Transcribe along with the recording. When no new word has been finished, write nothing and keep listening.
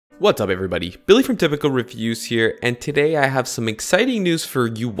What's up everybody, Billy from Typical Reviews here, and today I have some exciting news for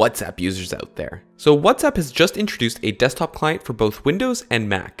you WhatsApp users out there. So WhatsApp has just introduced a desktop client for both Windows and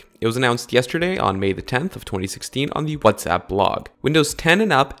Mac. It was announced yesterday on May the 10th of 2016 on the WhatsApp blog. Windows 10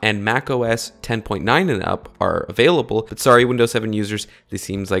 and up and macOS 10.9 and up are available, but sorry Windows 7 users, this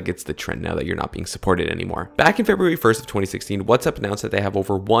seems like it's the trend now that you're not being supported anymore. Back in February 1st of 2016, WhatsApp announced that they have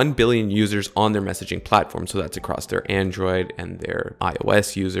over 1 billion users on their messaging platform, so that's across their Android and their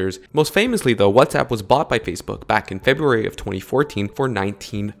iOS users. Most famously though, WhatsApp was bought by Facebook back in February of 2014 for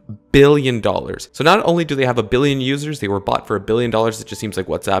 $19 billion. So not only do they have a billion users, they were bought for $1 billion. It just seems like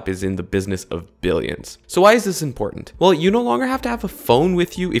WhatsApp is in the business of billions. So why is this important? Well, you no longer have to have a phone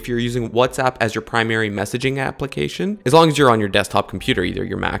with you if you're using WhatsApp as your primary messaging application, as long as you're on your desktop computer, either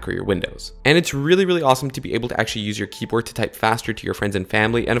your Mac or your Windows. And it's really, really awesome to be able to actually use your keyboard to type faster to your friends and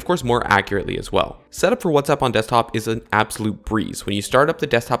family, and of course more accurately as well. Setup for WhatsApp on desktop is an absolute breeze. When you start up the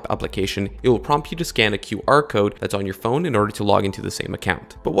desktop application, it will prompt you to scan a QR code that's on your phone in order to log into the same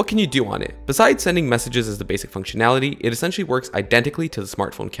account. But what can you do on it? Besides sending messages as the basic functionality, it essentially works identically to the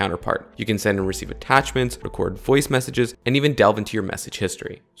smartphone counterpart. You can send and receive attachments, record voice messages, and even delve into your message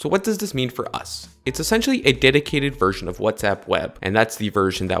history. So what does this mean for us? It's essentially a dedicated version of WhatsApp Web, and that's the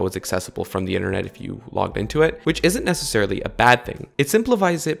version that was accessible from the internet if you logged into it, which isn't necessarily a bad thing. It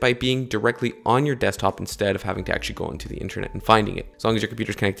simplifies it by being directly on your desktop instead of having to actually go onto the internet and finding it. As long as your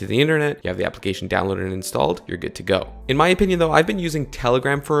computer's connected to the internet, you have the application downloaded and installed, you're good to go. In my opinion though, I've been using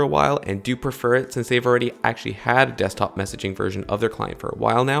Telegram for a while and do prefer it since they've already actually had a desktop messaging version of their client for a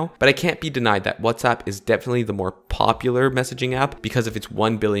while now, but I can't be denied that WhatsApp is definitely the more popular messaging app because of its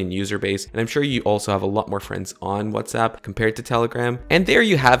 1 billion user base, and I'm sure you also have a lot more friends on WhatsApp compared to Telegram. And there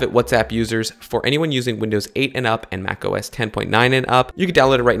you have it, WhatsApp users. For anyone using Windows 8 and up and macOS 10.9 and up, you can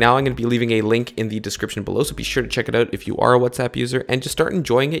download it right now. I'm going to be leaving a link in the description below, so be sure to check it out if you are a WhatsApp user and just start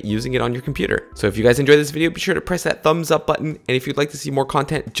enjoying it using it on your computer. So if you guys enjoyed this video, be sure to press that thumbs up button, and if you'd like to see more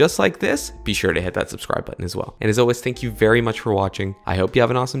content just like this, be sure to hit that subscribe button as well. And as always, thank you very much for watching. I hope you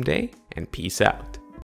have an awesome day, and peace out.